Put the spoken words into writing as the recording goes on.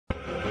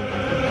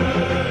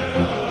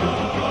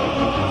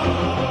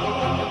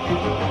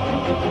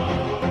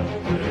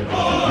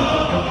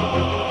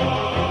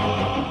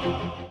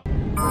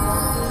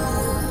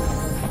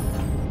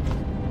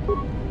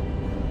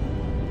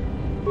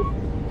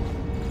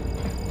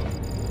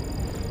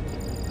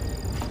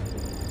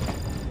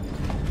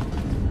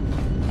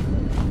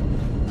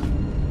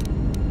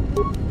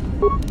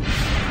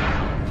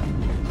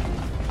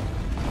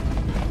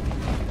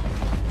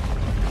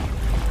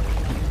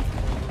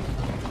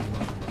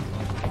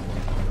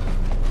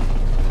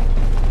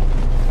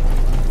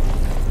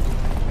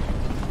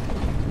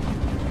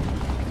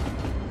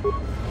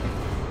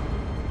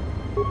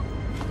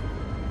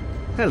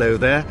Hello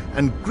there,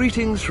 and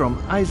greetings from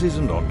Isis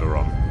and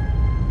Onderon.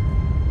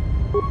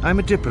 I'm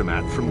a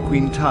diplomat from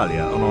Queen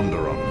Talia on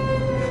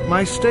Onderon.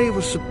 My stay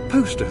was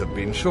supposed to have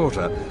been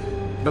shorter,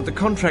 but the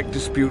contract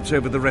disputes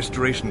over the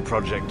restoration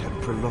project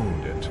had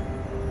prolonged it.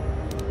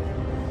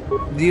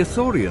 The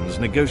Ithorians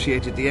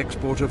negotiated the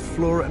export of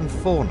flora and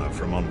fauna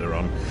from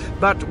Onderon,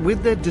 but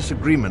with their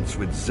disagreements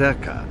with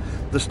Zerka,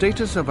 the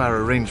status of our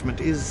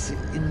arrangement is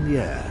in the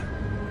air.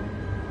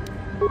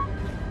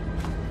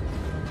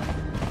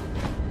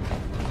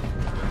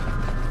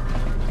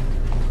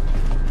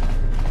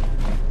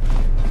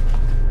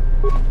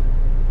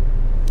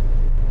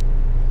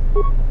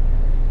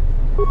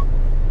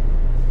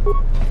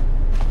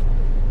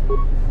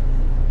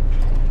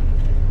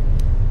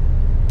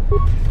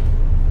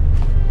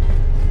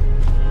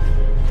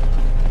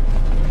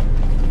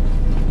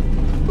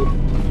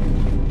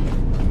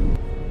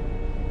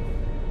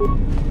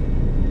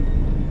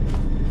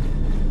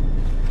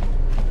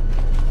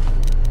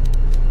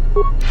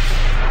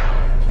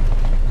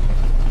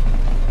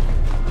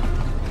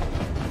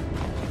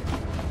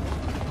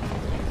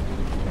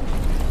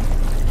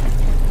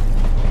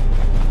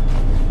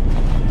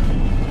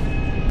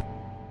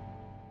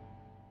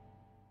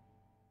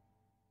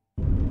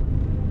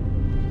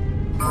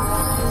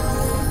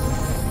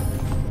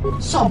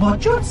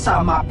 Sobojut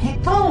sama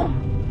pitom,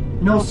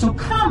 no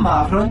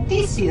sukama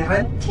rondisi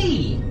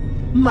renti,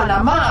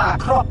 manama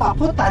kropa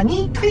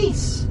putani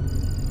kris.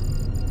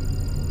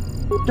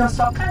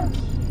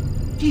 Dosokanki,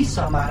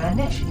 jiso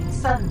maranesh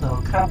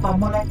insando krapa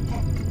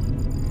moletek,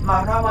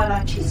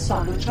 marawana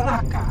chiso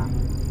luchraka.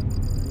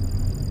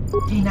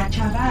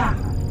 Dinachara,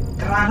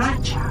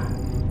 granacha,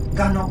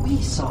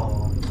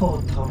 ganowiso,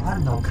 to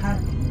torando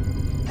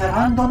kani,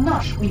 terando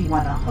nash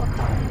wiwana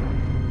hoto.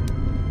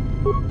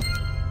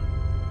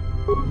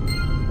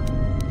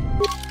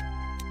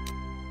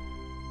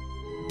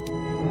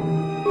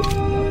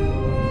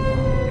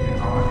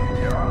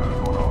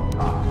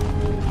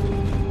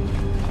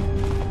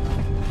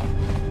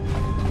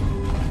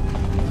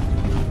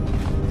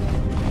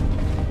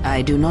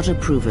 I do not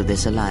approve of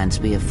this alliance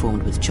we have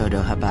formed with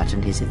Chodo Habat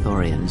and his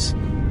Ithorians.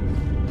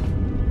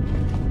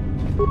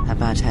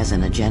 Habat has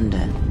an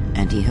agenda,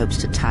 and he hopes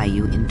to tie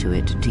you into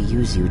it to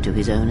use you to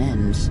his own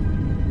ends.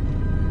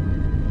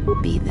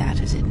 Be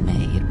that as it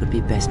may, it would be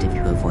best if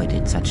you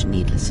avoided such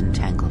needless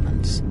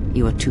entanglements.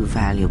 You are too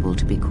valuable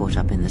to be caught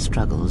up in the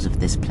struggles of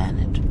this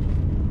planet.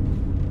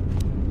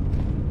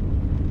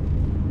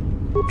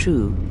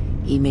 True,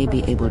 he may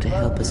be able to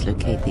help us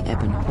locate the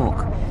Ebon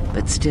Hawk,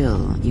 but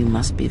still, you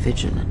must be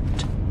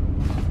vigilant.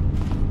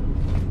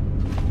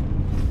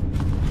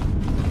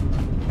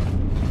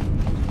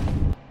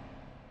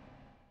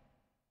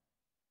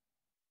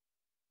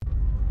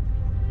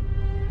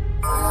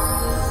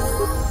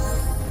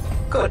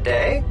 Good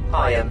day.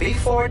 I am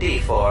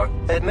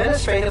B4D4,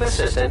 Administrative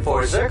Assistant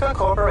for Zerka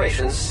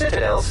Corporation's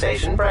Citadel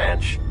Station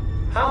branch.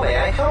 How may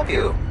I help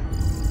you?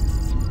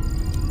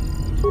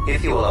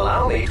 If you will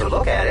allow me to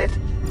look at it,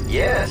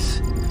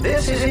 yes,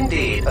 this is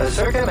indeed a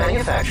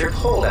Zerka-manufactured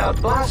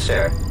holdout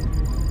blaster.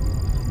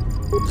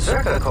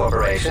 Zerka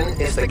Corporation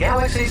is the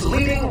galaxy's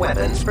leading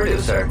weapons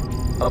producer.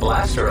 A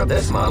blaster of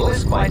this model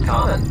is quite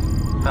common.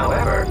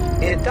 However,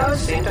 it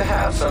does seem to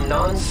have some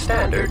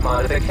non-standard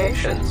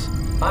modifications.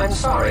 I'm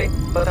sorry,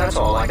 but that's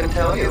all I can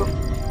tell you.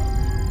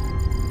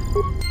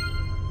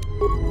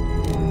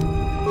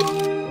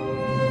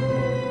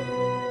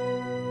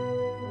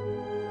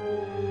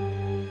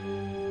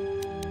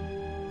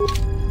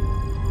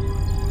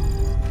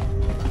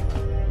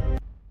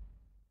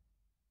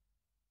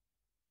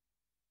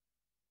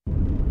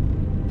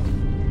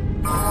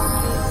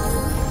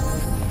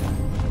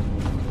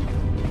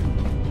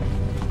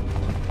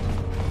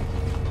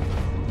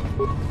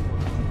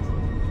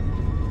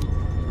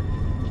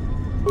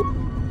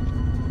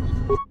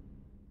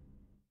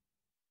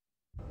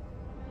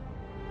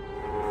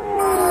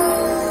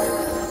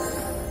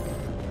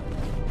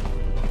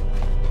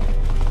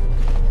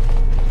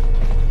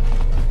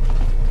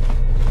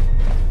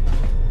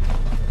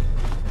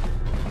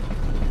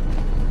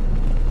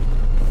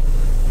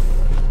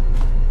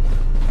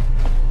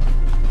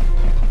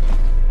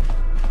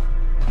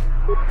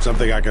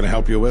 Something I can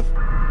help you with?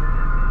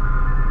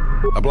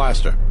 A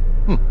blaster?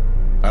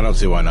 I don't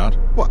see why not.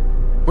 What?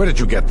 Where did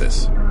you get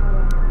this?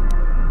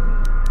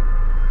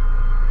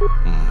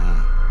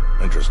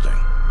 Interesting.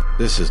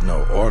 This is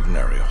no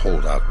ordinary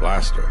holdout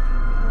blaster.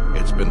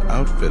 It's been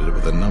outfitted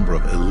with a number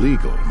of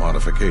illegal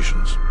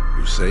modifications.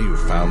 You say you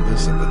found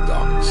this at the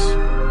docks.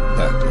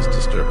 That is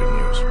disturbing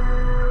news.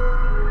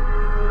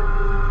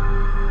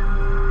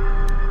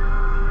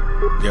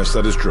 Yes,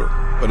 that is true.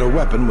 But a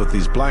weapon with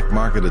these black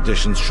market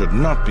editions should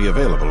not be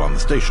available on the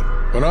station.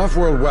 When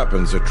off-world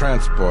weapons are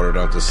transported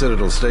onto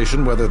Citadel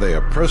Station, whether they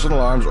are personal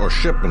arms or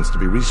shipments to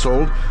be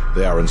resold,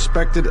 they are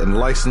inspected and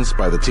licensed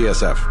by the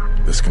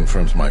TSF. This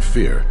confirms my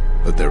fear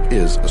that there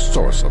is a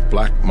source of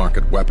black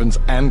market weapons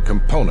and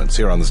components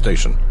here on the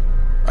station.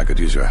 I could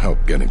use your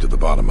help getting to the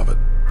bottom of it.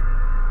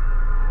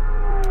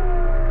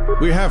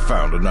 We have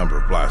found a number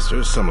of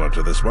blasters similar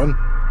to this one,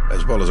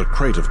 as well as a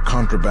crate of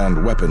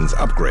contraband weapons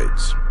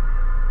upgrades.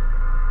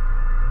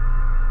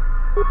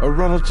 A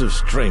relative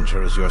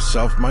stranger as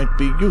yourself might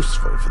be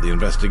useful for the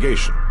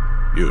investigation.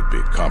 You'd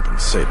be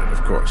compensated,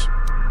 of course.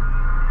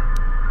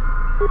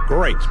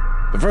 Great.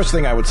 The first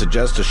thing I would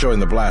suggest is showing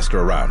the blaster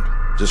around,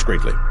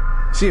 discreetly.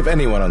 See if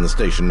anyone on the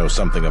station knows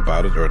something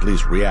about it, or at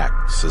least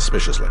reacts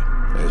suspiciously.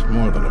 There's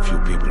more than a few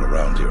people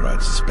around here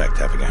I'd suspect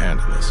having a hand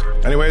in this.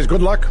 Anyways,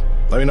 good luck.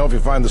 Let me know if you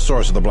find the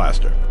source of the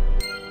blaster.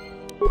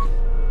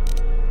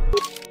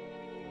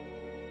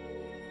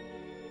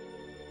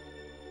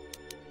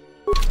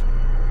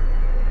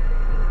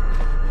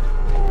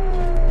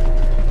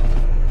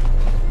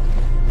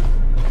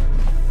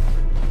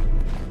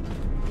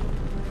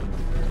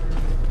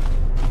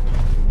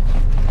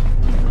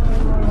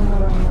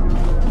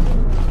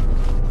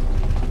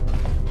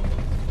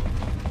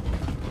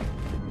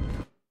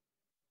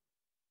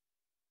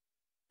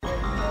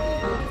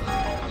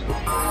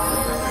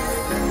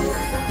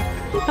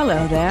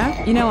 Hello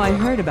there. You know, I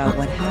heard about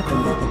what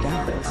happened at the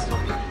docks.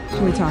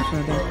 Can we talk for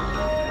a bit?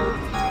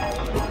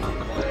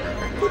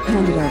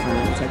 Hand it over and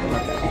I'll take a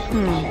look at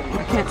it.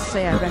 I can't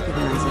say I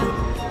recognize it.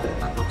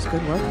 It's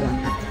good work, though.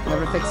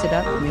 Whoever fixed it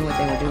up knew what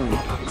they were doing.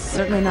 It's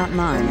certainly not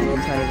mine, I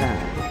can tell you that.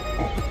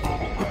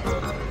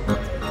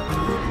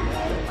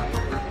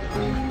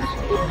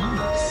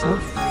 So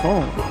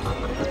full.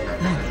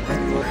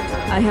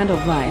 I handle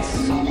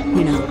vice.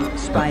 You know,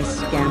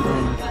 spice,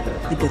 gambling,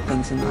 the good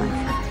things in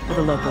life. For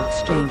the local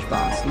exchange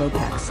boss,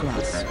 Loppak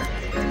Slusk.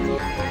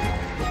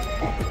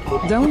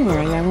 Don't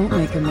worry, I won't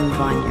make a move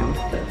on you.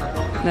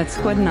 That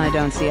Squid and I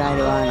don't see eye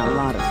to eye on a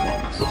lot of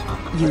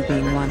things. You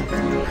being one of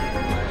them.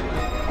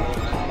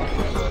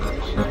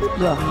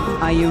 Look,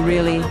 are you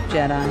really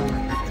Jedi?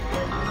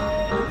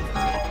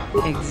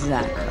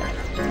 Exactly.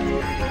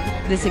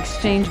 This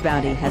exchange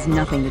bounty has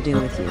nothing to do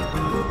with you.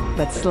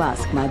 But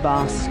Slusk, my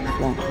boss,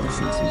 won't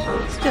listen to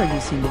me. Still, you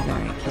seem a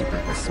very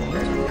capable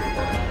sort.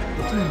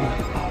 Tell me,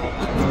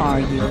 are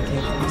you a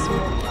capable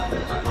sort?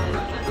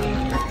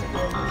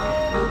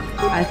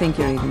 I think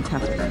you're even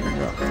tougher than you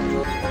look,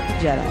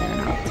 Jedi or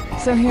not.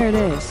 So here it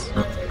is.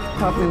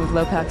 Help me with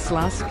Loppak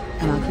Slusk,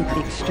 and I'll keep the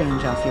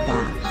exchange off your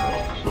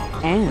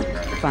back. And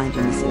find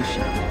your missing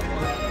ship.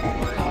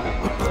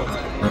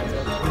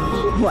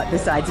 What,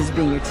 besides his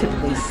being your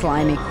typically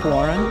slimy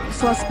Quora?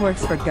 Slusk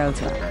works for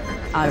KOTOR,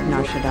 out of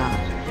Nar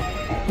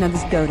Shaddaa. Now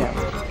this Godo,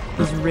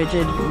 he's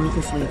rigid,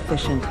 ruthlessly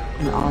efficient,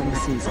 and all he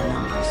sees are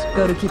numbers.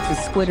 Godo keeps the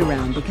Squid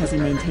around because he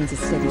maintains a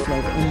steady flow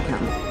of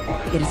income.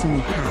 It is only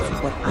half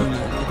of what I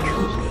know it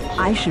could be.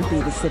 I should be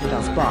the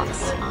Citadel's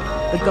boss,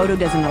 but Godo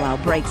doesn't allow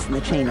breaks in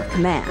the chain of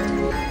command.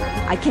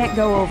 I can't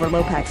go over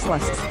Loppak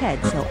Slusk's head,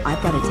 so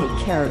I've got to take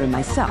care of him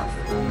myself.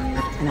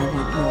 And I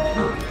want your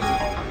help.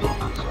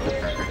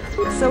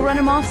 So run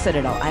him off,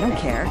 Citadel. I don't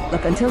care.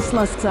 Look, until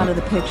Slusk's out of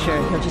the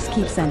picture, he'll just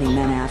keep sending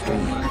men after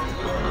you.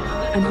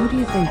 And who do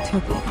you think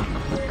took it?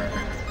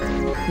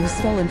 He was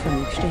stolen from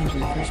the exchange in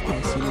the first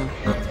place, you know.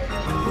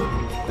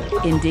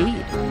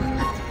 Indeed.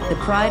 The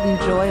pride and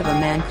joy of a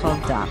man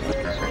called Davik,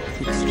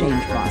 the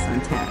exchange boss on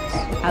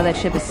Taris. How that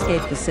ship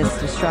escaped the Sith's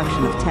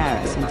destruction of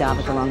Taris and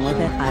Davik along with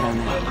it, I don't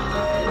know.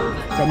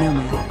 But no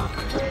matter.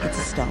 It's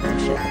a stolen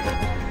ship.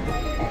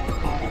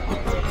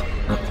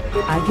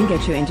 I can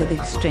get you into the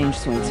exchange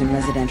suites in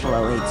residential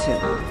 082.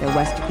 They're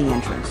west of the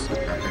entrance.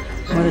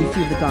 More than a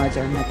few of the guards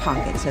are in my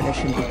pocket, so there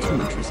shouldn't be too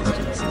much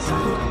resistance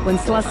inside. When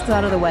Slusk's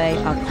out of the way,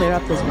 I'll clear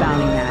up this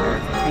bounty matter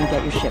and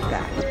get your ship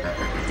back.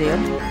 Deal?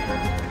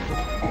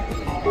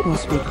 We'll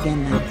speak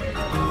again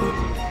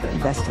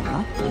then. Best of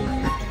luck.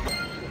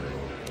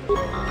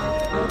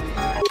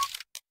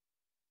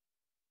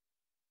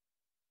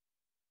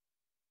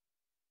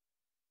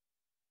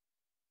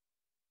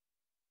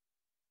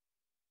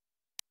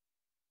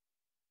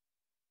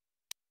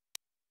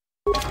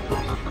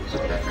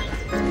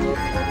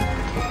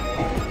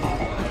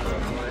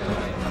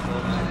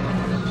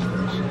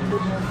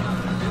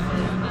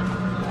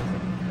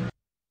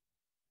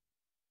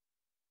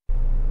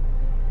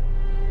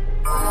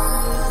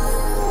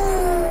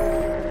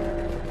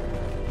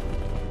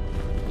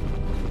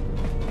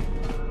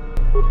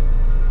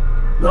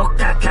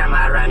 Loka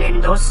kamaran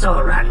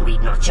endosoran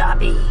with no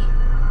chabi.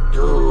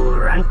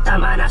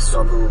 Durantamana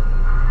sobu.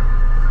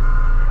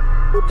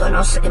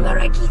 Donos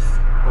emeragith.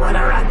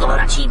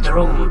 Wanaragora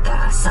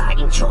chidrumka sa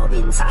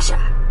inchobin sasha.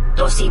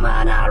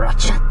 Dosimana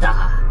rachata.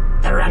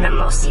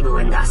 Taranamo sibu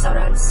and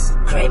dasarans.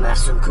 Crema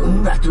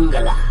sunkun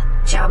ratungala.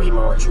 Chawi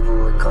mo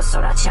jubu and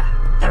kosoracha.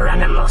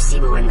 Taranamo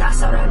sibu and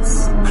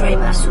dasarans.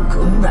 Crema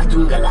sunkun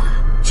ratungala.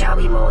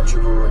 Chawi mo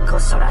jubu and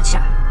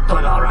kosoracha.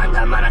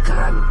 Tonoranga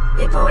manakan,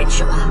 Ipo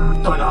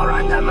Inshawa.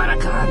 Tonoranga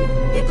manakan,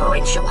 Ipo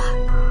Inshawa.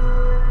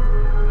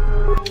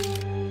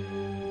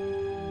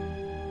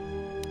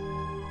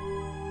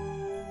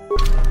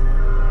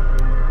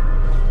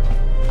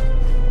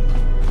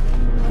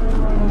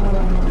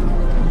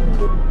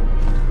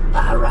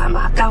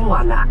 Arama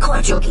kawana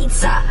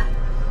kojokitsa.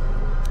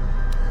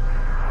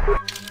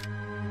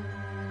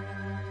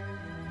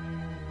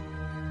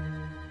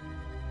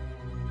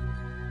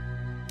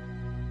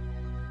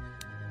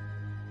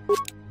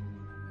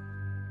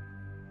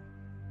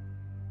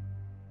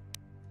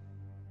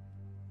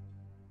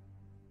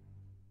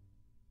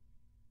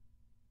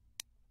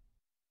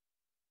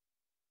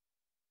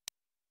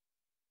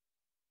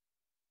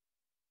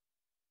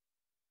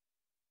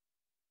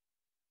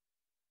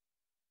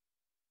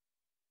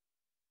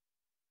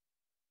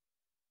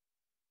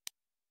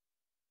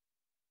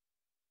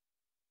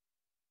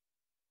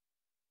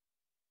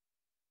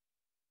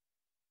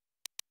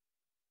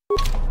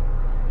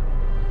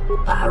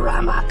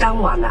 Parama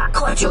kawana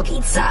kojo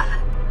pizza.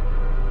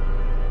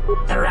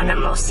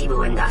 Taranamo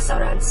sibu and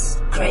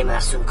dasarans. Crema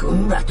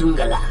sunkun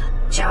ratungala.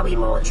 Chawi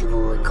mo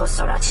jubu and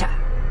kosoracha.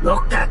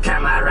 Loka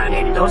kamaran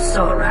and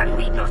dosoran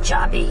with no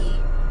chabi.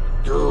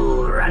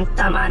 Du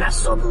rantamana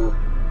sobu.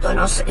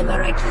 Donos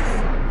emeraki.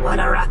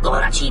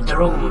 Wanarakorachi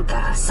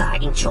drumka sa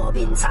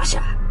inchobin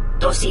sasha.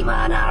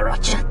 Dosimana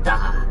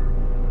rachata.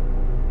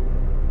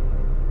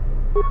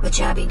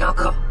 Machabi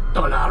doko.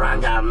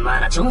 Donaranga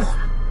manachunga.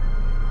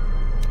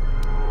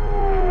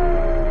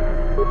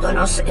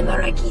 Donos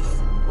emeragith.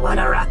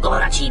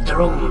 Wanarakorachi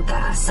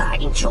drumka sa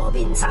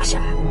inchobin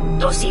sasha.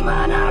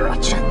 Dosimana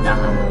rachata.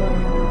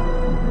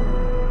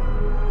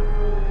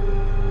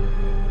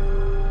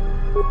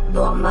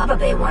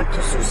 Bomababe want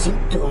to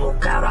susintu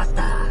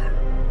mukarata.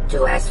 Tu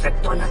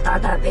aspecto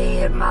natada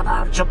ber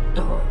mabar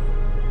chokto.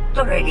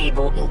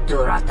 Torenibu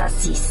inturata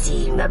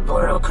sisi me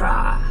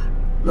borokra.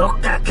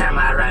 Loka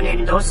kamaran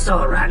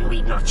endoso ran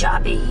with no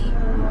chabi.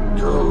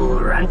 Tu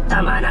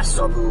rantamana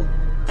sobu.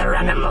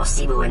 Taranamo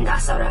sibu and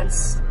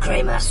dasarans.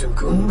 Crema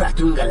sunkun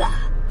ratungala.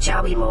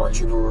 Chawi mo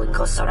jubu and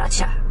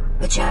kosoracha.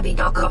 Machabi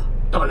doko.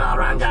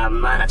 Tonoranga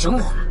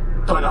manachunga.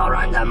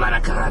 Tonoranga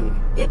manakan.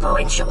 Bipo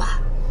inshawa.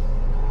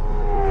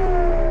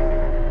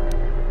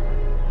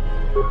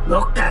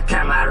 Loka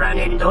kamaran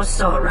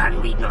endoso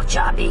ran with no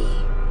chabi.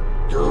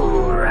 Tu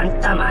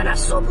rantamana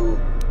sobu.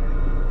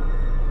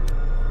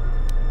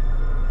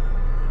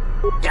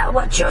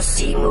 Dawa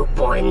Josimu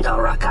Poendo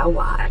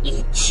Rakawa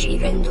Ichi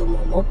Rendu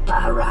Momo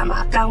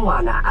Parama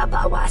Kawana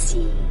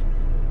Abawasi.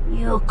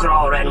 You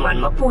Kroren one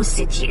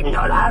Mapusiti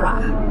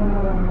Nolara.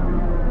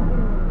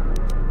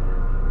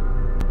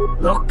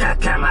 Loka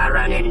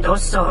Kamaran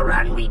Endoso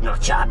Ran with no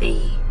chabi.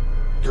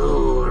 Tu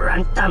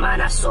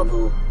Rantamana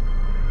Sobu.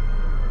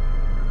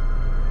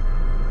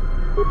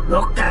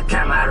 Loka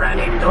Kamaran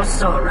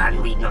Endoso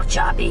Ran with no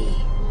chabi.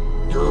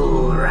 Tu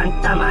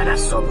Rantamana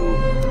Sobu.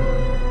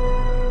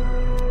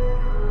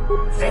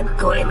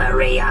 Febko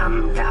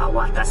Mariam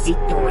Gawata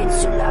Situ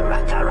Insula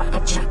Raka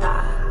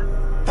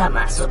Rakachata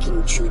Tamaso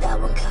Kinchuda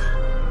Wanka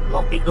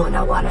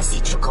Mopiguna Wana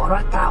Si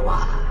Chukoratawa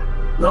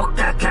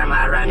Loka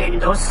Kamaran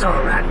Endoso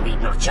Ran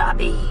with no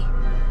chabi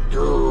Tu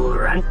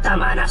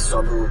Rantamana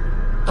Sobu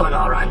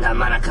Tonoranga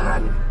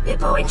Manakan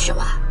Bipo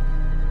Inshawa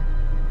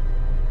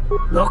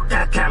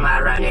Loka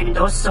Kamaran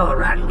Endoso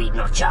Ran with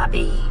no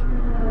chabi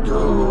Tu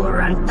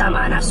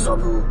Rantamana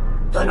Sobu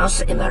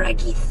Tonos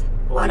Emeragith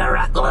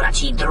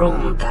Wanarakorachi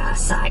drumka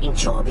sa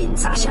inchobin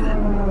sasha.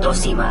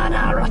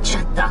 Dosimana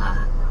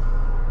rachata.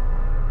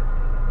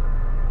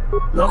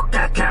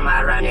 Loka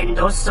kamaran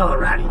endoso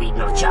ran with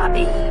no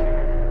chabi.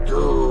 Tu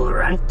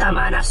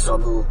rantamana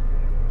sobu.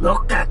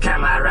 Loka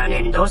kamaran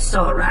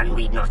endoso ran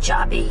with no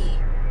chabi.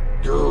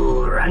 Tu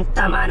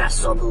rantamana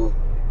sobu.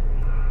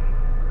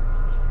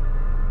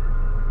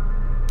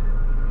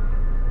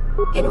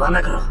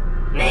 Inwamagro.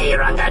 May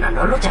rangana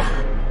noluta.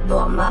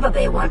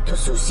 Bomababe want to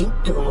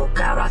susintu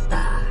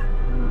mukarata.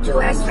 Tu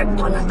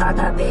aspecto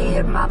natada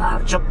ber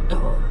mabar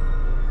chokto.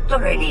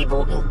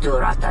 Torenibu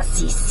inturata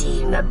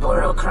sisi me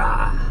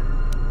borokra.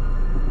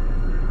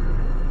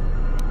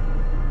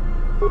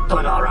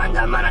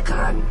 Tonoranga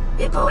manakan.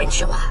 Bipo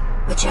inshawa.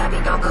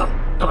 Machabi doko.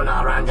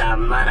 Tonoranga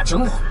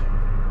manachunga.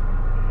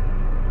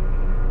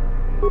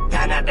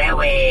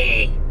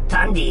 Tanabewe.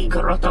 Tandi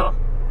groto.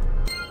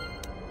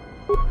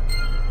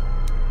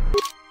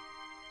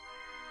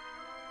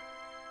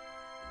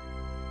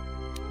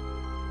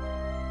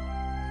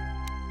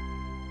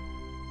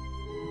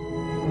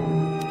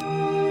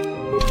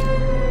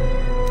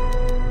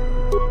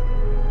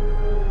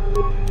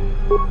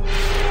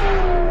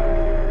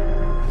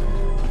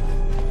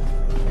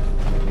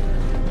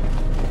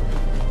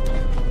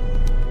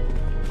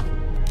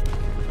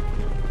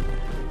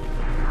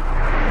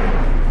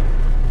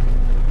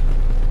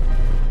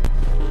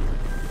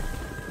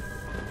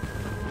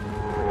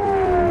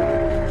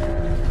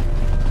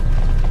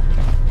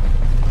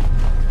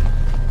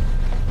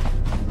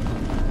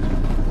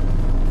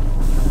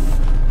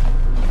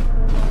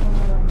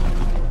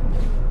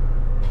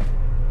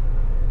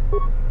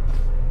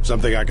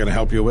 Something I can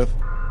help you with?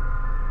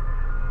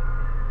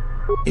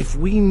 If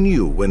we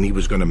knew when he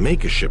was going to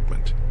make a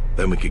shipment,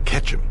 then we could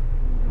catch him.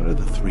 What are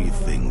the 3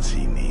 things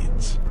he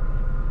needs?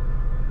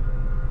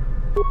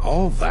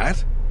 All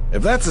that?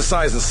 If that's the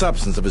size and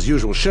substance of his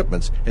usual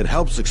shipments, it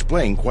helps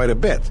explain quite a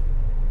bit.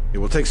 It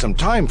will take some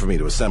time for me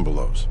to assemble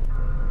those.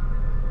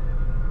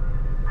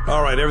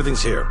 All right,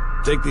 everything's here.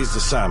 Take these to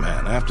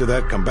Samhan. After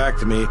that, come back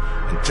to me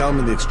and tell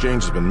me the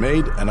exchange has been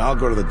made, and I'll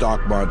go to the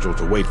dock module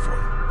to wait for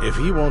him. If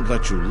he won't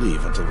let you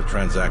leave until the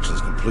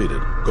transaction's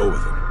completed, go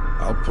with him.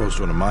 I'll post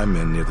one of my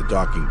men near the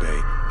docking bay,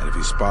 and if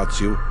he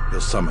spots you,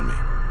 he'll summon me.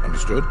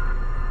 Understood?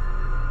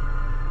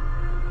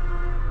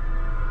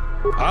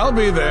 I'll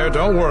be there,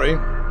 don't worry.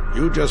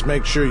 You just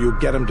make sure you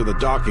get him to the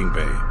docking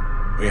bay.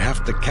 We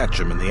have to catch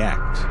him in the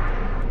act.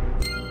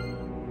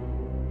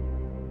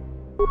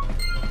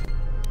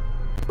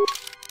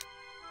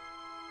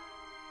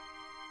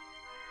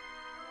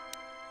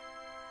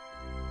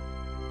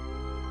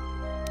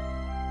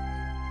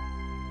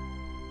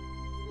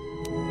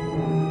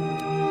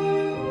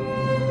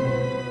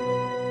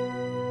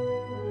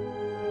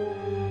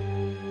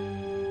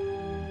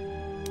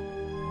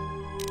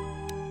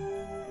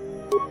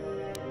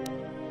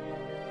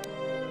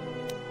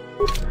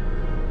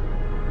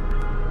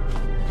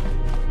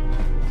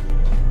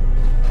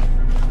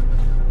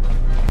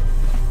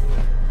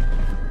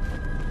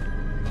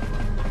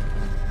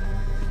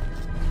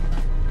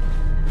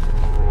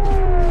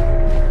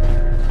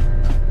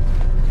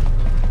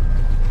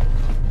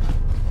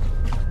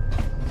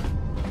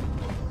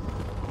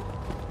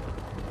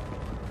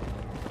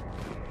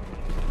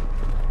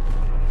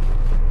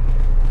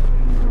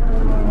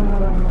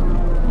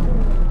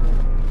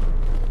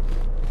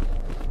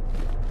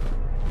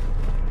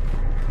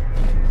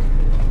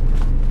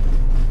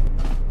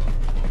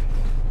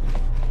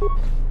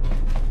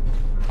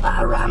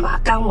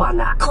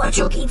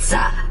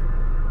 Chokitsa.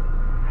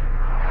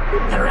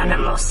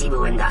 Taranamo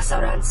Sibu and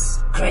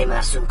Dasarans,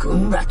 Krema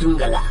Sunkun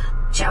Ratungala,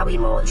 Chawi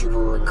Mo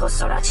Jubu and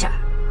Kosoracha.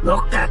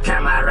 Loka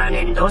Kamaran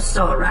and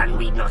Doso ran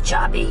with no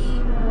Chabi.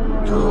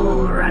 Tu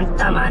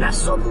Rantamana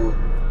Sobu.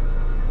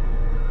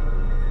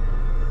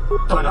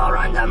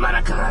 Tonoranda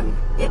Manakaran,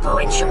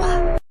 Epo and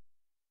Shama.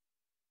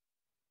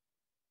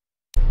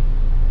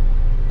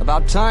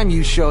 About time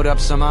you showed up,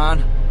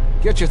 Saman.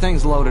 Get your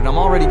things loaded. I'm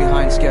already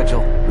behind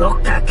schedule.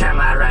 Loka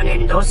Kamaran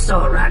and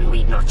Doso ran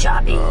with no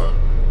Chabi.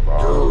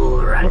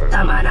 Tu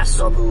Rantamana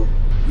Sobu.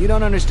 You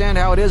don't understand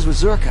how it is with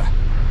Zerka.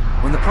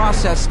 When the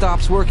process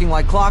stops working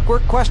like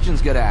clockwork,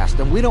 questions get asked,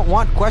 and we don't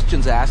want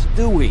questions asked,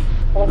 do we?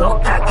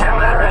 Loka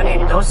Kamaran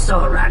and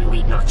Doso ran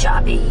with no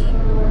Chabi.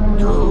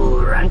 Tu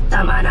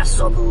Rantamana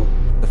Sobu.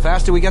 The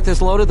faster we get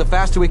this loaded, the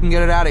faster we can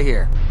get it out of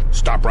here.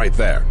 Stop right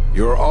there.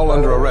 You are all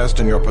under arrest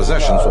and your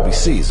possessions will be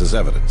seized as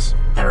evidence.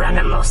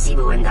 Taranamo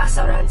Sibu and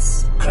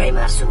Dasarans,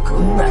 Krema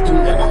Sunkun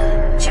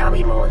Ratungala,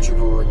 Chawi Mo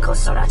Jubu and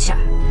Kosoracha.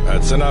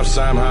 That's enough,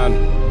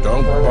 Samhan.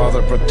 Don't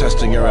bother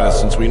protesting your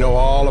innocence. We know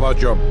all about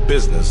your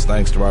business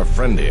thanks to our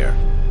friend here.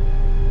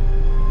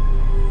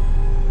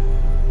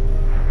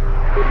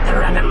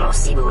 Taranamo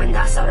Sibu and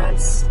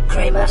Dasarans,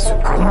 Krema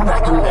Sunkun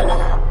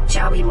Ratungala,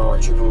 Chawi Mo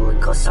Jubu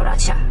and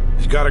Kosoracha.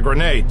 He's got a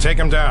grenade. Take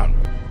him down.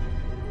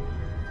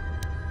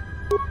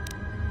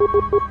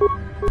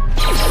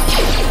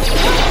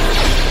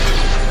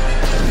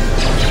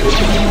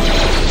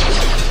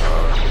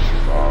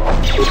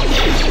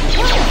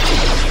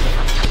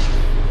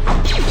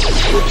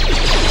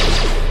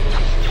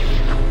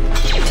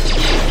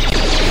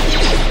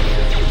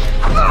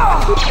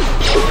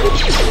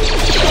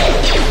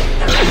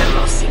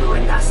 Taranamo Sibu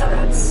and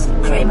Dasarans,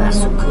 Krema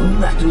Sunkun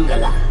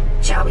Ratungala,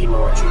 Chawi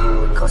Mo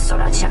Jubu and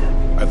Kosoracha.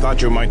 I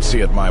thought you might see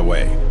it my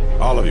way.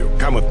 All of you,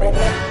 come with me.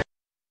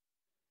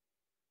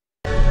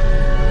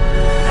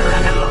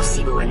 Taranamo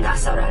Sibu and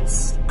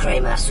Dasarans,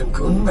 Krema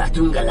Sunkun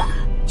Ratungala,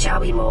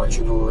 Chawi Mo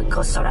Jubu and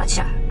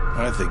Kosoracha.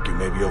 I think you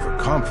may be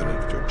overconfident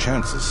with your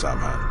chances,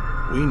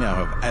 Samhan. We now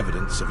have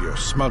evidence of your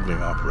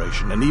smuggling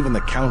operation, and even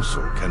the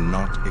Council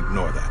cannot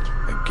ignore that.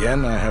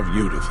 Again, I have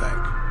you to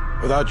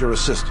thank. Without your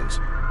assistance,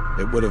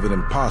 it would have been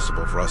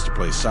impossible for us to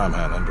place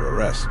Samhan under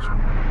arrest.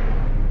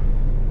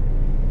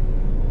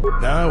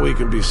 Now we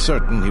can be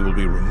certain he will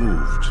be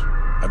removed.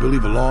 I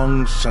believe a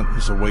long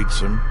sentence awaits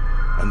him,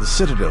 and the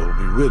Citadel will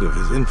be rid of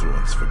his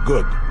influence for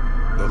good,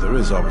 though there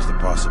is always the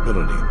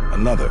possibility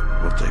another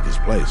will take his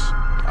place.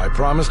 I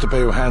promise to pay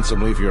you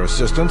handsomely for your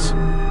assistance,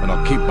 and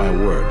I'll keep my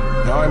word.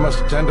 Now I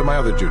must attend to my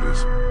other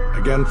duties.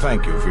 Again,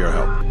 thank you for your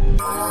help.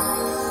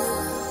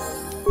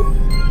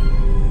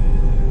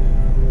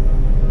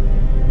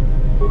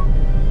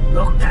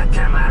 Loka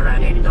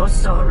Kamaran and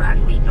Doso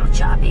ran with no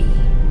Chabi.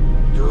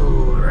 Tu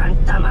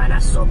Rantamana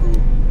Sobu.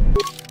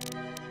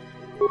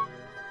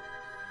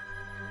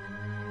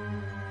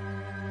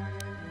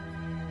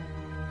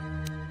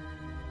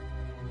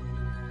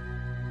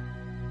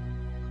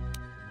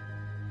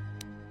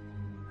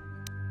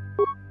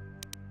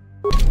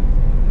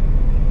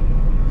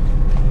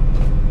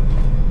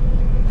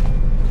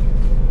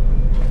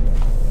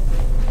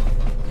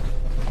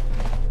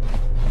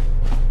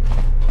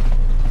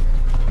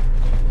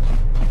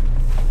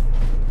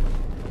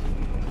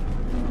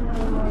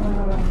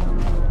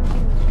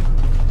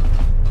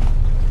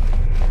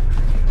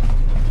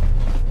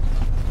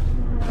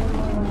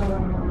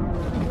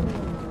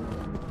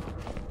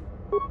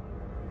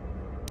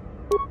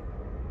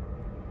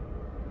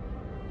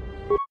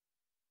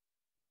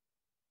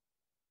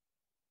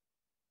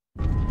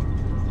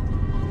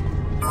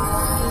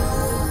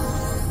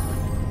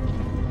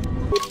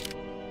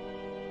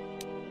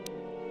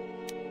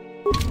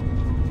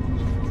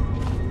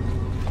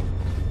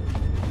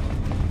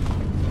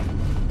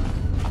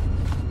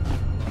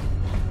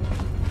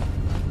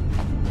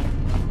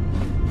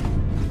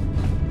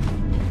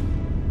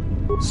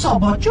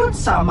 Sobojun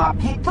sama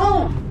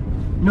petom.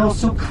 No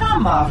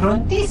sukama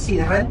rondisi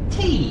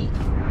renti.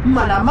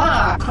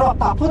 Manama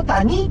kropa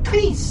putani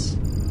kris.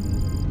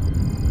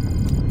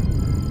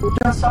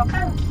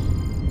 Dosokanki.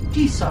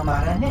 Jiso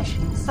maranesh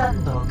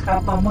insando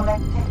krapa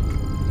moletek.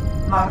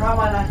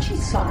 Marawala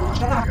chiso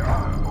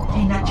charaka.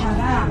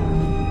 Dinachara.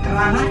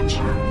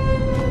 Granacha.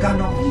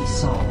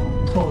 Ganoviso.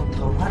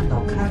 Toto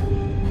rando krani.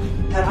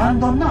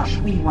 Terando nash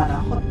wiwana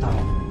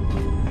hoto.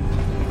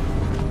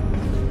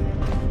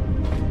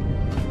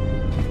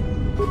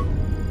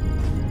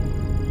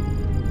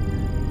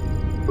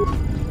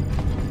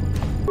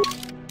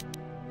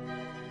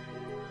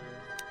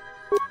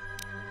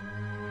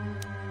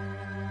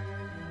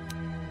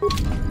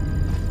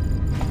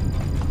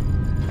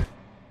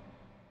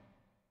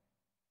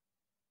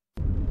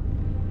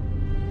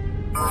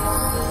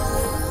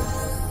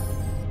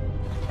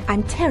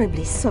 I'm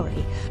terribly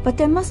sorry, but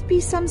there must be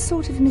some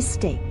sort of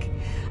mistake.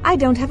 I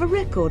don't have a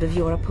record of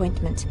your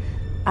appointment.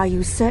 Are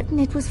you certain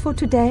it was for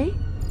today?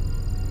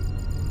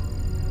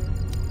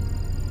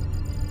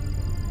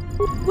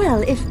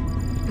 Well, if...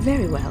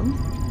 Very well.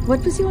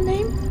 What was your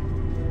name?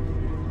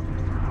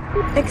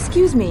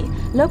 Excuse me,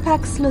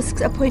 Loppak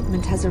Slusk's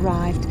appointment has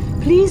arrived.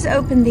 Please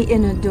open the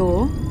inner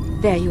door.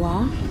 There you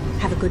are.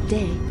 Have a good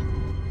day.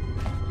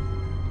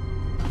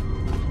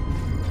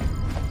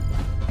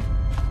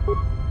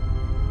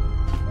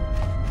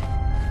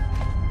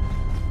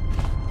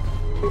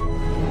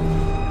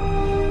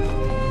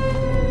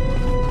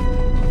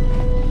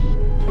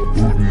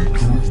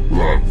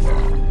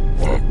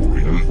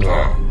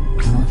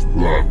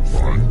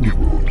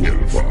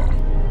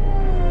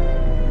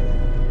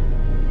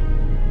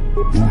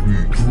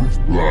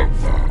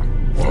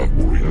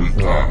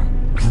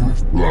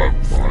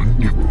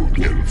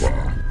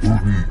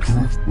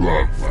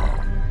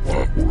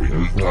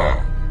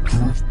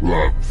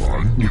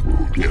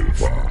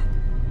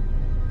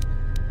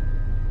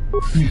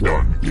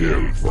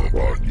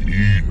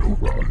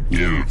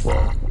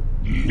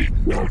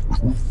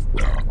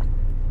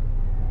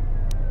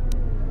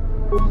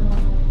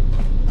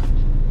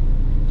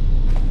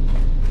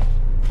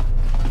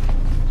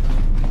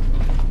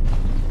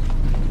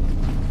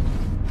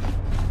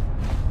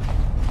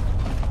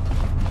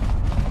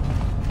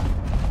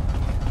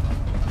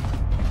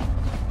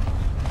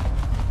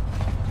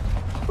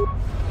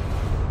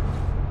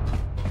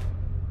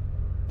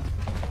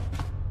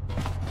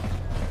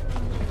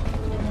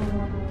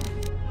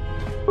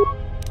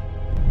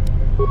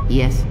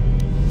 Yes?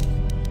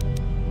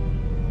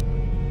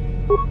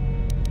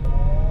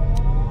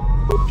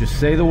 Just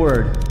say the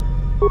word.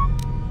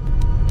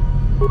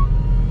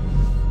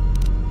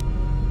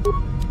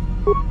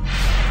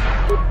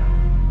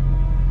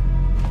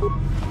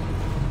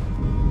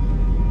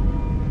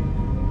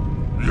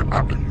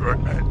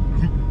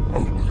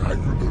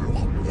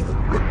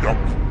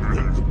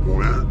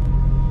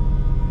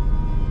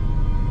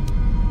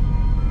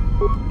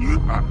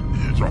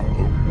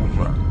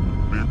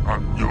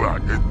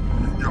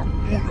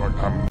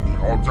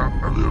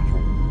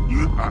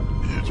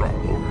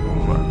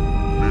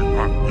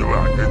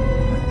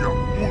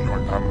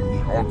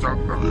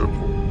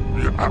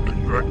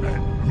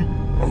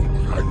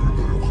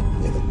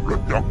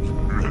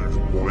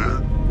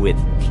 With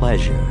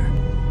pleasure.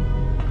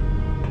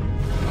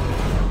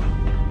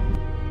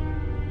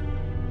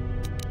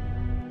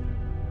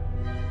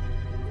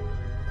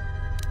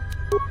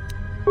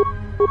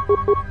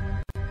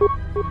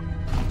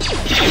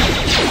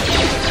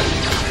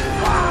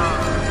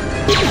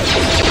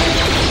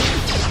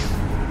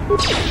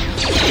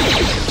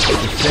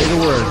 Just say the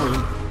word.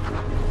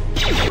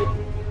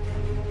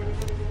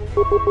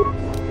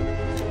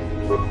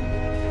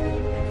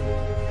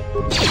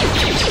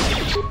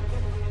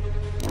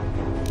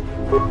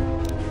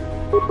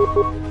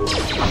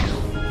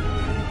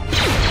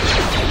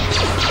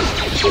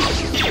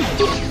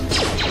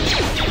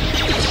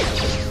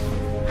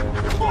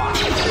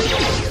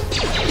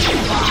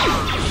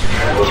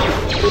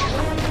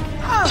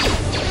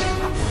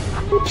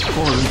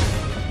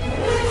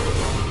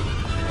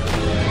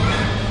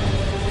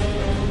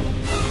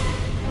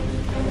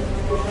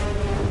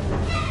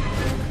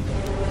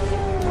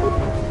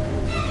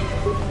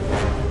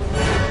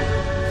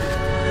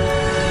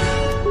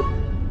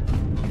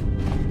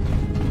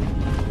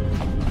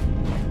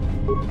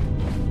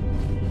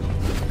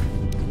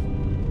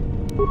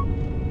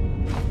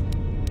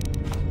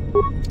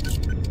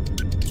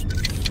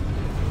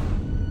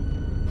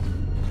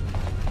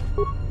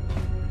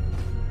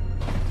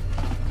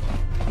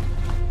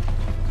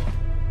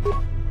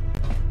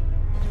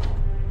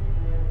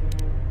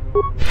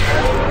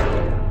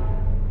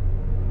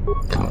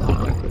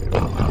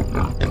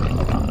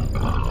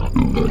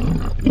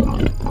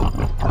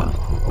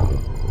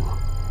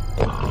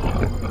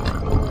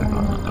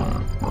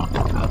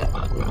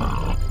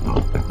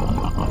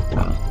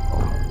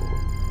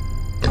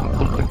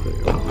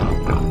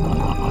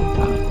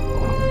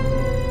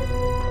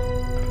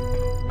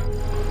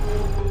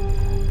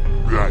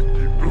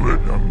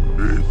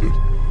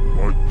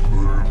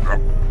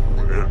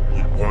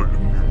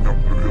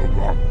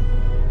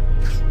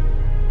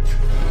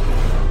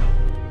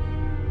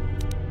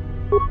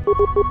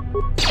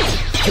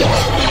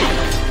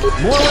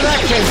 More where that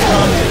came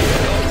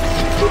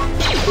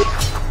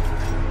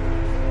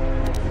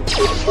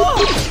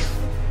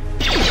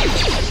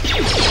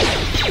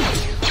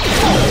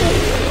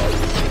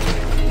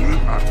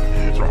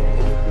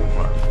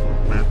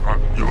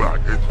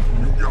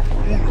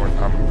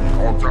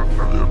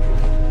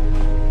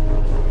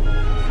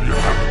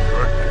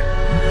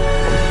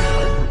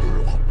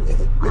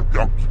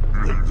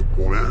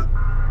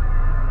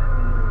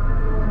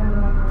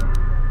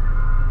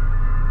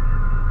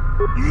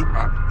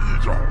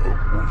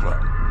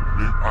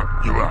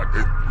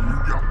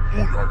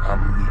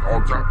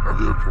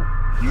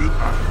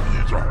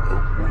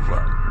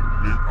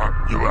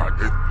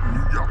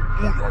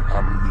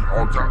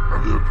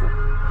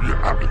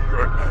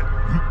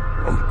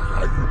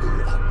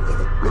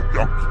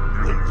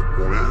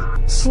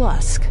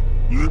Slusk.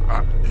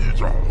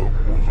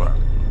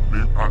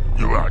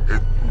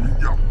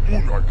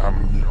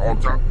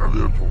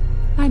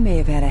 I may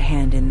have had a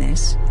hand in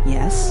this,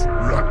 yes?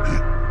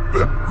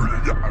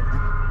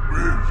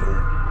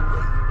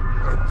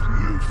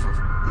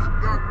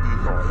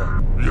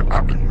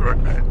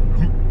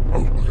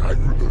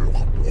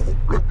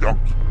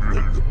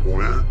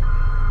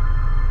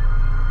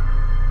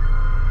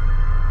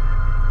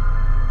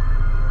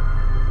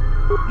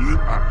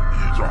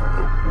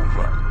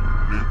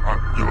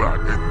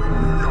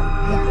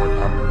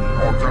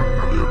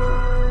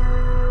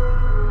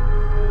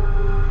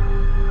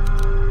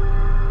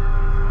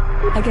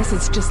 I guess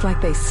it's just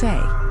like they say.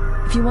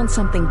 If you want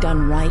something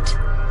done right,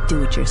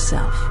 do it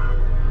yourself.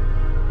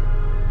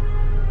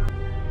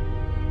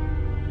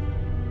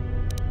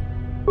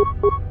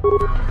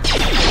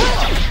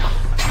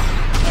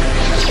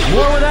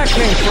 More where that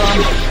came from.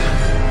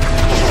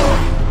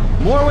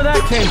 More where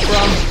that came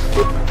from.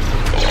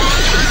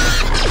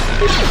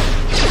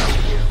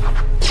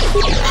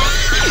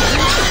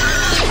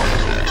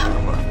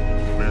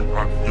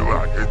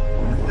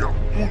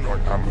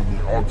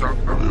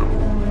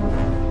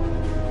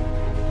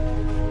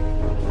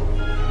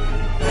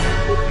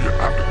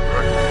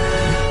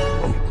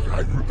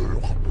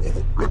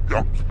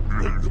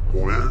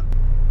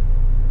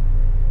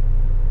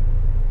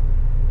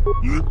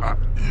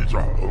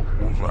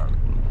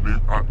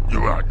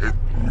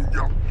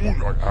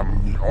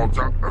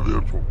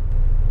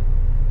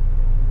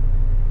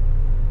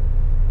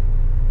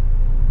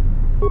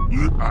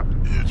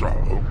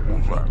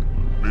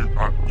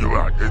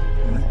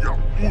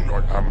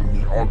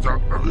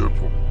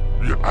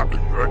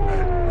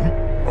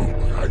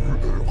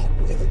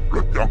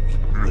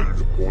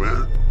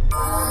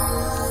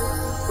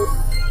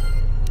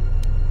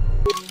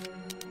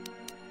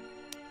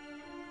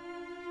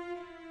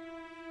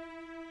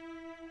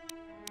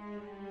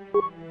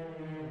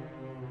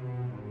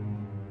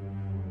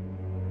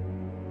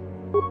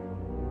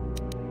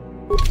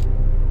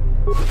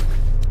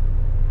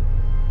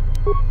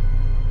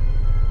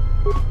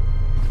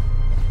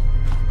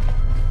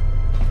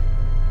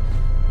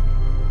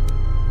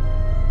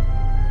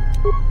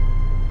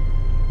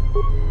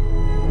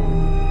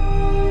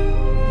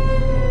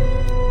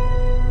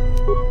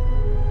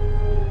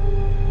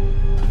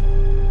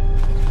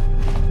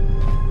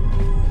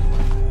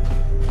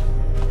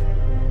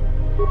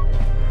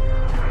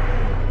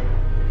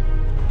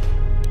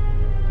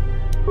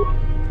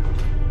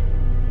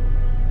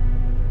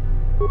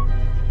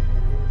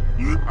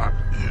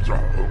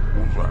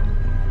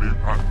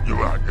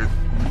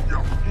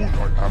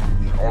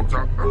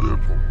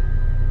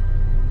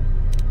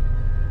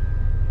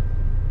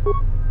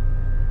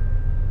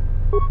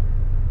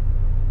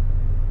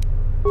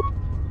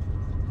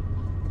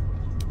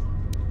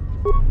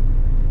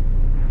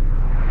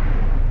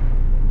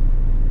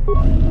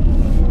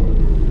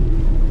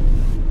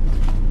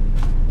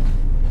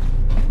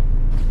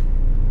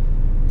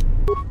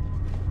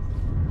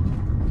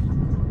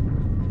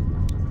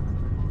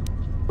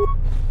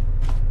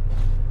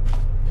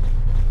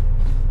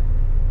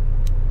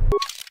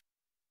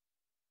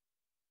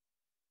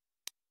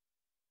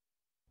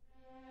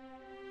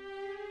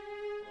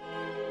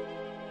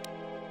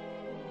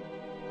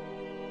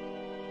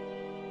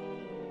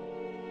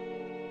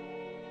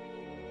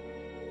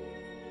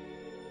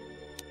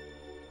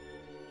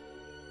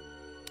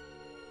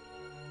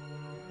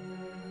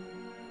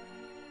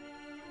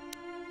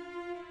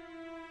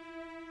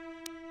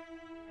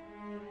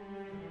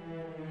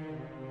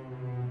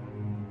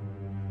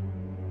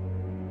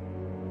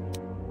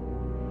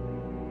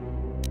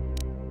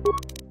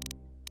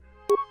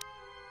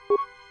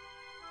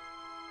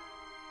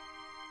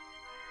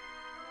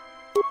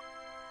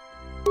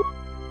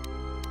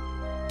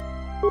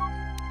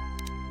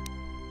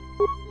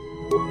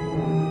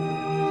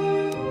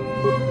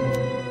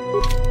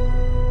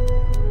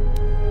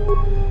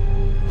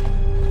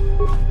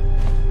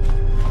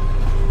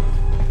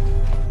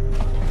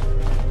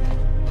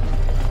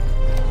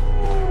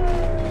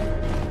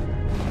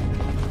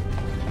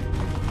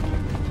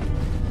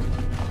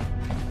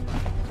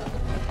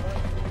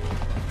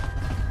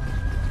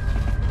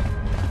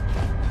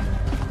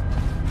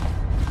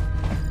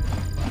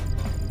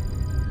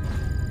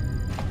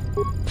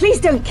 Please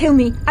don't kill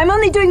me. I'm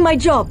only doing my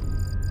job.